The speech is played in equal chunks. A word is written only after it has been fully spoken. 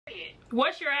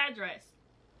What's your address?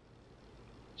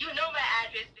 You know my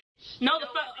address, bitch. No, the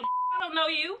fuck. I don't know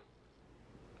you.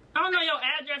 I don't know your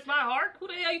address by heart. Who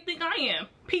the hell you think I am?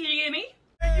 PG&E?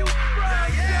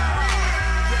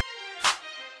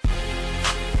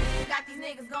 Got these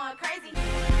niggas going crazy.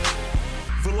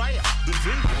 Valaya, the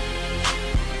drink.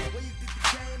 Where you think you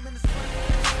came in the sun?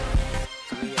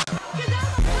 Cause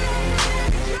I'm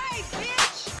a Drake,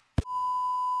 bitch.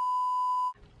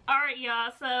 Alright,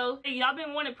 y'all. So, y'all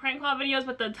been wanting prank call videos,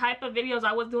 but the type of videos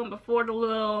I was doing before, the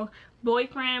little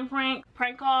boyfriend prank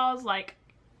calls, like,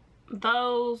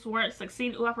 those weren't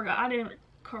succeeding. Oh, I forgot. I didn't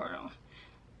curl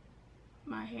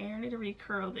my hair. I need to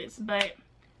recurl this. But,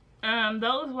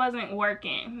 those wasn't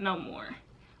working no more.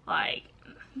 Like,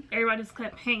 everybody just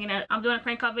kept hanging up. I'm doing a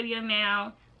prank call video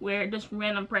now where just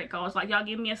random prank calls. Like, y'all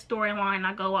give me a storyline,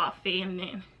 I go off it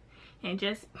and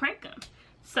just prank them.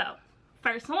 So,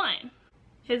 first one.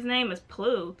 His name is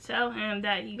Plu. Tell him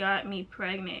that he got me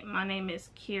pregnant. My name is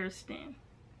Kirsten.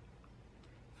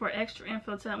 For extra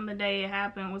info, tell him the day it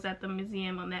happened was at the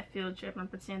museum on that field trip and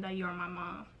pretend that you're my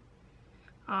mom.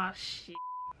 Aw, shit.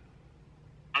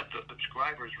 At the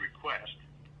subscriber's request.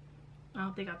 I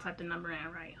don't think I typed the number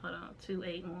in right. Hold on.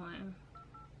 281.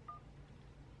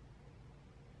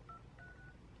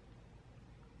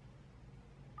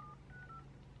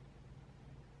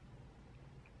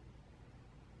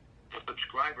 The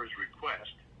subscriber's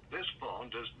request. This phone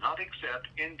does not accept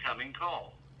incoming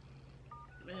call.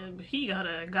 He got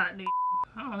a goddamn,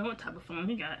 I don't know what type of phone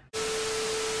he got.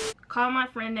 Call my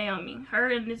friend Naomi. Her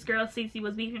and this girl Cece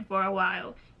was beefing for a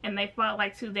while, and they fought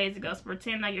like 2 days ago. So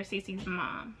pretend that you're Cece's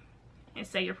mom and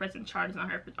say you're pressing charges on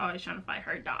her for always trying to fight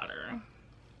her daughter.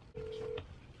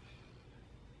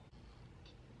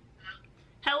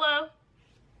 Hello?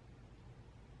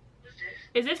 Who's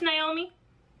this? Is this Naomi?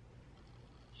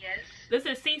 Yes. This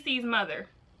is Cece's mother.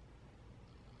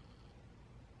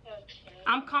 Okay.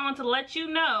 I'm calling to let you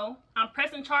know I'm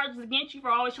pressing charges against you for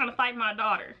always trying to fight my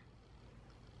daughter.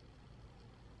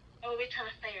 Oh, we're trying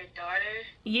to fight your daughter?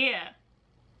 Yeah.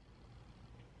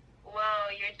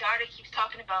 Well, your daughter keeps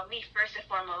talking about me first and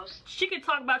foremost. She can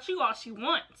talk about you all she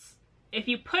wants. If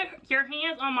you put your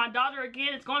hands on my daughter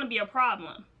again, it's going to be a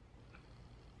problem.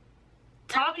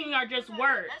 Talking are just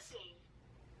words. Nothing.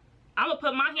 I'm going to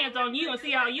put my hands on you and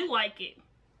see how you like it.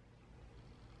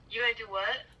 You gonna do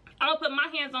what? I'm going to put my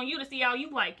hands on you to see how you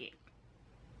like it.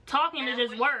 Talking is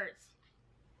just words.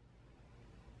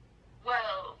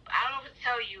 Well, I don't know what to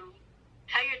tell you.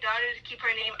 Tell your daughter to keep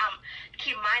her name,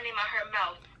 keep my name out her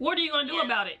mouth. What are you going to do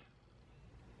about it?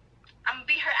 I'm gonna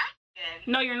beat her ass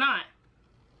again. No, you're not.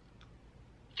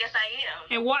 Yes, I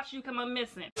am. And watch you come up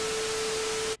missing.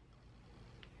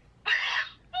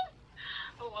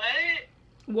 What?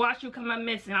 Watch you come up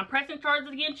missing. I'm pressing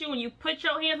charges against you. When you put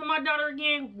your hands on my daughter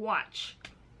again, watch.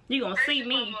 You gonna see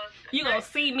me. You gonna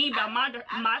see me by my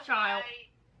child.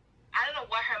 I don't know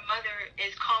why her mother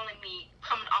is calling me,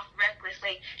 coming off reckless.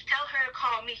 Like, tell her to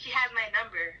call me. She has my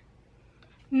number.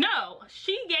 No,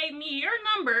 she gave me your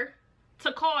number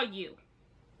to call you.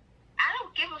 I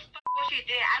don't give a fuck what she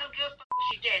did. I don't give a fuck what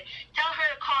she did. Tell her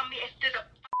to call me if there's a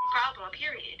fucking problem,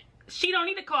 period. She don't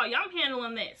need to call you. I'm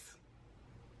handling this.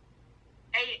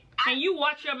 Hey, and you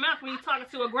watch your mouth when you're talking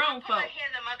to a grown folk. I put my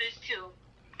hands on mothers too.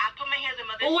 I put my hands on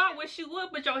mothers. Oh, I wish you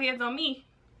would put your hands on me.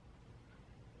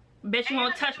 Bet you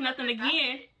won't touch nothing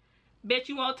again. Bet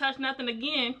you won't touch nothing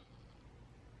again.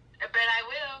 I bet I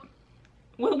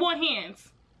will. With what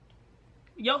hands?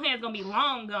 Your hands gonna be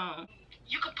long gone.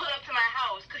 You can pull up to my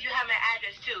house because you have my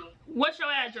address too. What's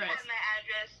your address? You have my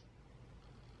address.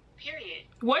 Period.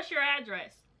 What's your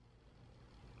address?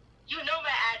 You know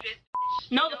my address.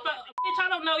 No, the fuck, bitch, I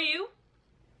don't know you.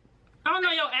 I don't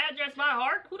know your address by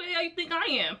heart. Who the hell you think I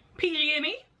am?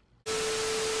 PG&E?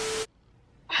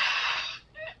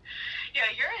 Yeah,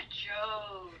 you're a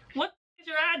joke. What is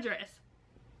your address?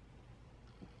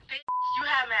 Bitch, you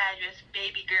have my address,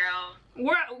 baby girl.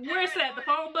 Where's that? The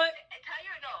phone book?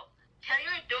 Tell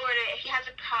your daughter if she has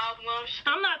a problem.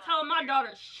 I'm not telling my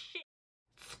daughter shit.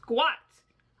 Squat.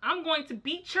 I'm going to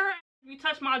beat your ass if you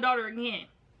touch my daughter again.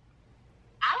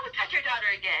 I would touch your daughter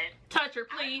again. Touch her,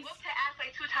 please. I whooped her ass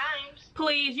like 2 times.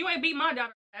 Please, you ain't beat my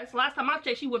daughter ass. Last time I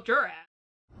checked, she whooped your ass.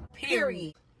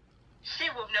 Period. She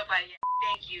whooped nobody ass.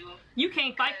 Thank you. You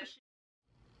can't fight for shit.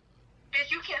 Bitch,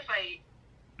 you can't fight.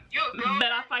 You're a grown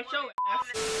Bet I fight your ass.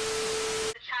 A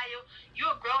child.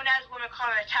 You're a grown ass woman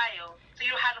calling a child. So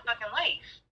you don't have a fucking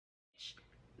life.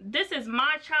 This is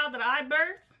my child that I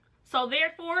birthed. So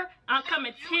therefore, I'm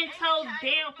coming 10 toes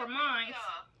down for mine.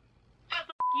 Fuck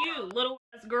you, little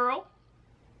ass girl.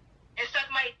 And suck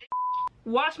my dick.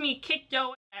 Watch me kick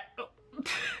your ass.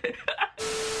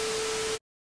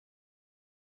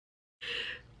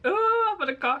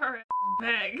 call her ass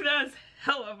back. That's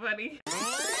hella funny.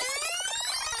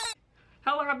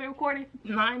 How long I've been recording?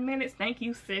 9 minutes. Thank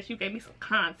you, sis. You gave me some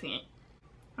content.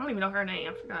 I don't even know her name.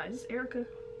 I forgot. Is this Erica?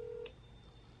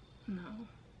 No.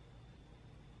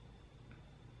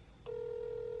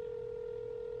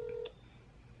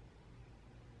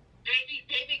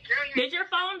 Baby girl, Did your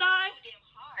phone die?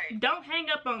 Don't hang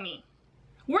up on me.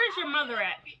 Where's your mother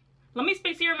at? Let me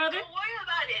speak to your mother. Don't worry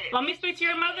about it. Let me speak to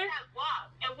your mother.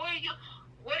 And what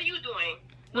are you doing?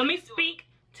 Let me speak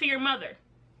to your mother.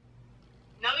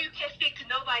 No, you can't speak to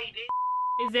nobody,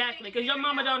 bitch. Exactly, because your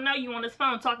mama don't know you on this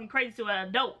phone talking crazy to an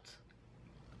adult.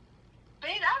 Bitch,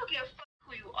 I don't give a fuck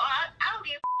who you are. I don't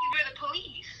give a fuck if you're the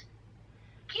police.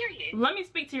 Period. Let me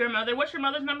speak to your mother. What's your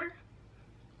mother's number?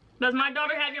 Does my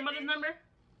daughter have your mother's number?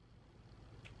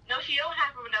 No, she don't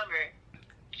have her number.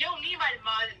 You don't need my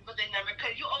mother's number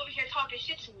because you over here talking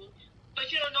shit to me. But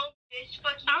you don't know, bitch.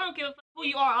 Fuck you. I don't give a fuck who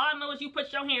you are. All I know is you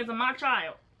put your hands on my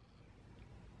child.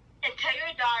 And tell your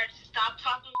daughter to stop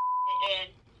talking shit and...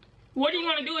 What are you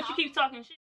going to do if you keep talking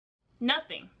shit?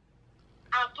 Nothing.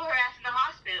 I'll put her ass in the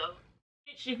hospital.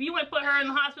 Bitch, if you ain't put her in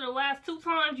the hospital the last 2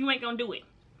 times, you ain't going to do it.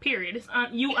 Period. It's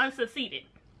you unsucceeded.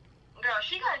 Girl,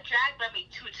 she got dragged by me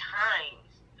 2 times.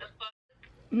 The fuck?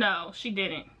 No, she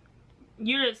didn't.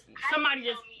 You just, somebody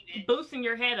just boosting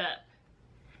your head up.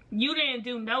 You didn't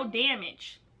do no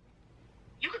damage.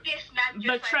 You could get smacked just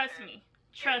But like trust her. me.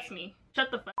 Trust me.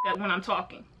 Shut the fuck up when I'm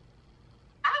talking.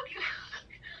 I don't give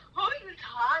who are you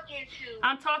talking to?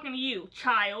 I'm talking to you,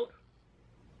 child.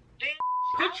 Bitch,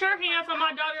 Put your hands on my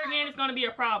daughter again, it's gonna be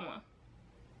a problem.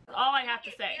 That's all I have to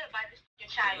Get say. beat up by this fucking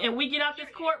child. And we get out this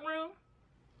courtroom,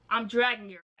 I'm dragging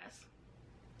your ass.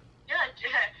 Yeah,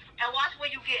 and watch where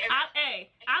you get Hey,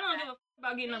 I don't give a fuck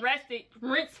about getting arrested.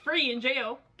 Rinse free in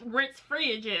jail. Rince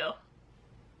free in jail.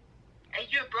 And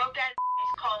your broke ass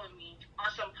is calling me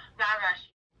on some rah-rah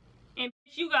shit. And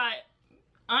bitch, you got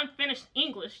unfinished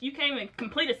English. You can't even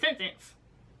complete a sentence.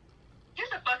 Yes,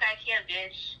 the fuck I can,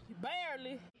 bitch.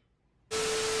 Barely.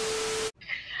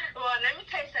 Well, let me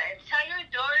tell you something. Tell your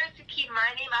daughter to keep my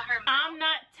name out her mouth. I'm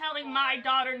not telling my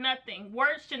daughter nothing.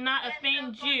 Words should not Yes,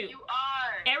 offend the fuck you. You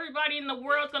are. Everybody in the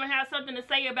world's gonna have something to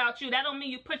say about you. That don't mean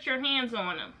you put your hands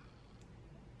on them.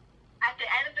 At the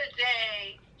end of the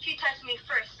day, she touched me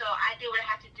first, so I did what I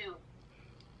had to do.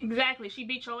 Exactly. She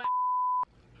beat your ass.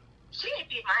 She didn't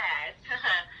beat my ass.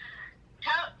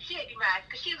 She didn't beat my ass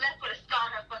because she left with a scar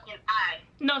on her fucking eye.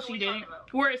 No, What she we didn't. talking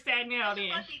about? Where it's at now, That's then?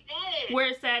 what she did. Where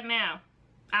it's at now?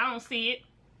 I don't see it.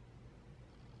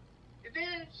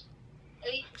 Bitch.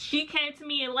 Hey, She came to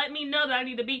me and let me know that I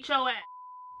need to beat your ass.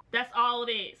 That's all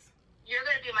it is. you're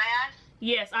gonna beat my ass?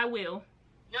 Yes, I will.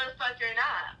 No, the fuck you're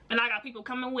not. And I got people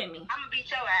coming with me. I'm gonna beat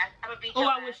your ass. I'm gonna beat Oh,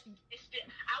 your I ass. wish.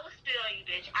 I will spit on you,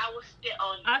 bitch. I will spit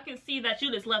on you. I can see that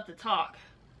you just love to talk.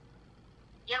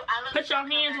 Yo, I love Put to your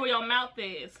talk hands about where your it. mouth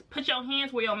is. Put your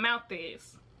hands where your mouth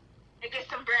is. And get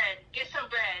some bread. Get some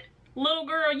bread. Little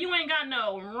girl, you ain't got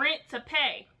no rent to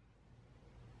pay.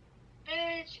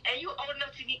 Bitch, and you old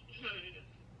enough to be...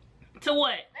 To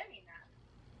what? Maybe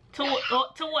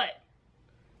not. To what?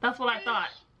 That's what I thought.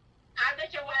 I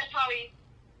bet your wife probably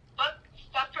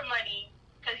fuck for money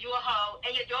because you a hoe,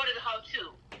 and your daughter's a hoe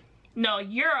too. No,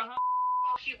 you're a hoe.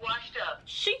 Oh, she washed up.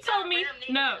 She told me,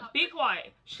 no, be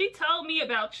quiet. She told me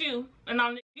about you, and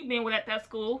you been with at that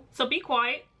school, so be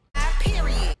quiet.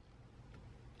 Period.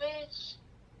 Bitch,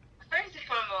 first and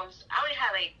foremost, I only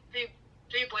had like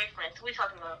three boyfriends. What are we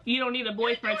talking about? You don't need a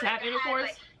boyfriend to have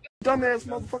intercourse. Dumbass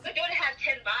motherfucker. My daughter has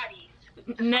 10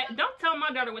 bodies. Don't tell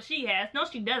my daughter what she has. No,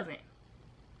 she doesn't.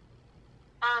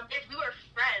 If we were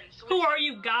friends. Who are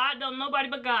you, God? Don't nobody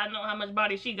but God know how much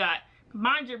body she got.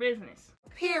 Mind your business.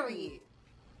 Period.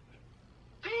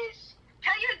 Bitch,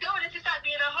 tell your daughter to stop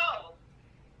being a hoe.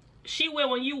 She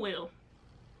will and you will.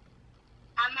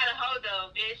 I'm not a hoe though,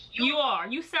 bitch. You are.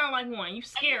 You sound like one. You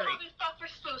scary. And you always fuck for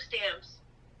food stamps.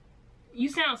 You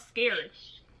sound scary.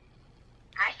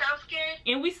 I sound scared?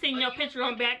 And we seen your picture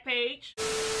on Backpage.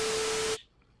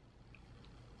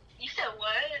 You said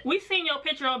what? We seen your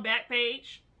picture on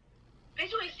Backpage.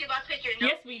 Bitch, you ain't see my picture. No,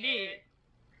 Yes, we did.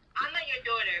 I'm not your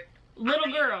daughter. Little I'm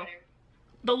not your girl. daughter.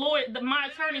 The lawyer, my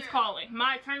attorney's calling.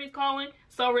 My attorney's calling.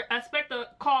 So expect a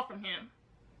call from him.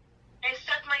 And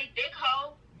suck my dick,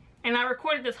 hoe. And I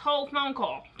recorded this whole phone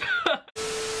call.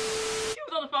 She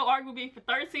was on the phone arguing with me for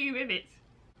 13 minutes.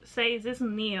 Say, is this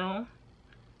Neil?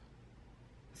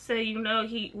 Say, you know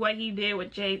what he did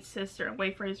with Jade's sister and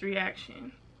wait for his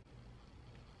reaction.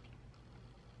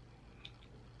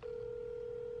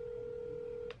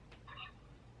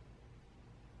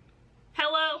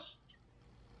 Hello?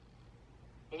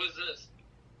 Who is this?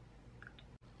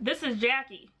 This is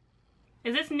Jackie.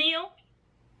 Is this Neil?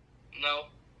 No.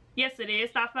 Yes, it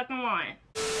is. Stop fucking lying.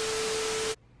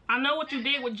 I know what you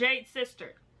did with Jade's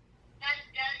sister. That's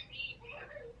me.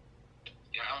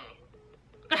 Yeah, I don't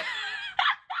know.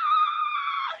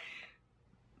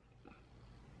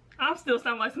 I'm still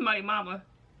sound like somebody's mama.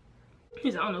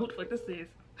 He's I don't know who the fuck this is.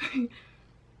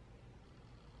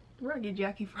 Where I get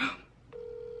Jackie from?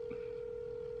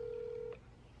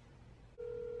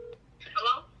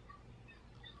 Hello?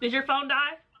 Did your phone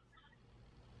die?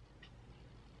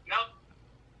 No.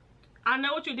 I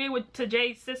know what you did to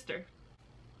Jay's sister.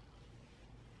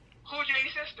 Who's your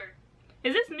sister?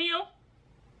 Is this Neil?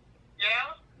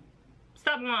 Yeah?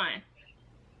 Stop lying.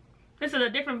 This is a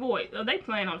different voice. Oh, they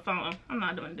playing on the phone. I'm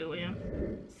not doing it with him.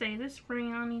 Say this,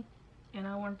 Brianni, and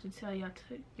I wanted to tell you I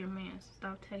took your man. So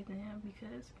stop texting him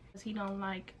because he don't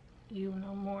like you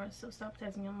no more. So stop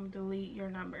texting him. I'm gonna delete your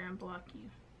number and block you.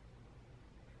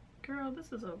 Girl,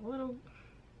 this is a little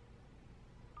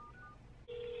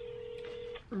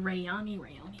Rayani.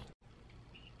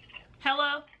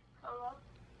 Hello? Hello?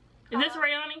 Is this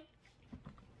Rayani?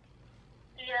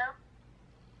 Yeah.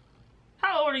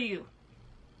 How old are you?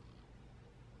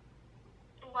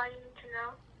 Why do you need to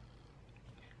know?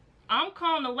 I'm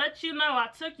calling to let you know I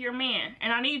took your man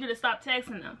and I need you to stop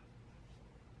texting him.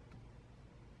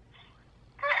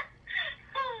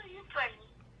 You're funny.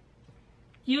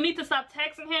 You need to stop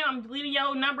texting him. I'm deleting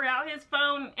your number out his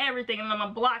phone, everything, and I'm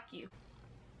gonna block you.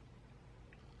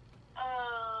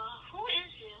 Who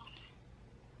is you?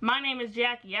 My name is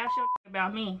Jackie. Ask your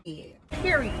about me.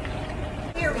 Period.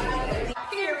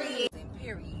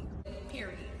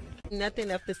 Nothing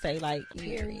left to say, like,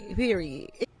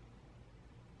 period.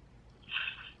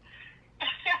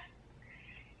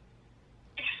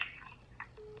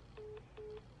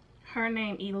 Her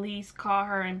name Elise. Call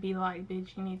her and be like,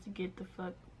 bitch, you need to get the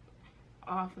fuck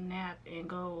off a nap and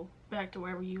go back to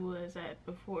wherever you was at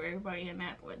before everybody in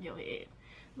nap went your head.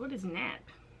 What is nap?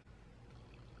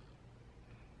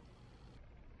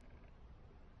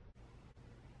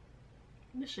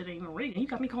 This shit ain't even ringing. You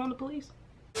got me calling the police?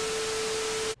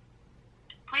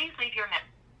 Please leave your message.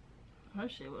 Oh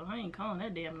shit, well I ain't calling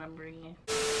that damn number again.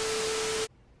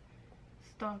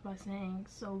 Start by saying,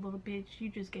 so little bitch, you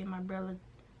just gave my brother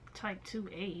type 2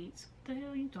 AIDS. What the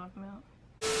hell are you talking about?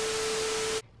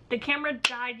 The camera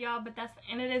died, y'all, but that's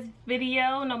the end of this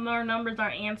video. No more numbers are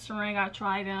answering. I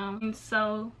tried them. And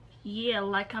so, yeah,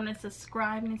 like, comment,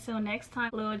 subscribe. And until next time,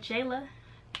 little Jayla.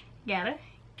 Gotta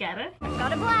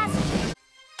blast.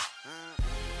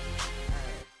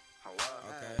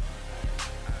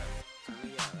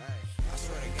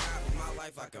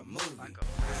 Like a movie.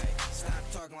 Hey, stop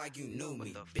talking like you knew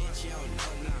me. Bitch, you don't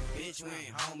know me. Bitch, we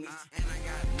ain't homies. And I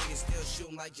got niggas still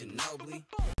shooting like Ginobili.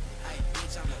 Hey,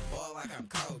 bitch, I'm a ball like I'm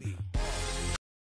Kobe.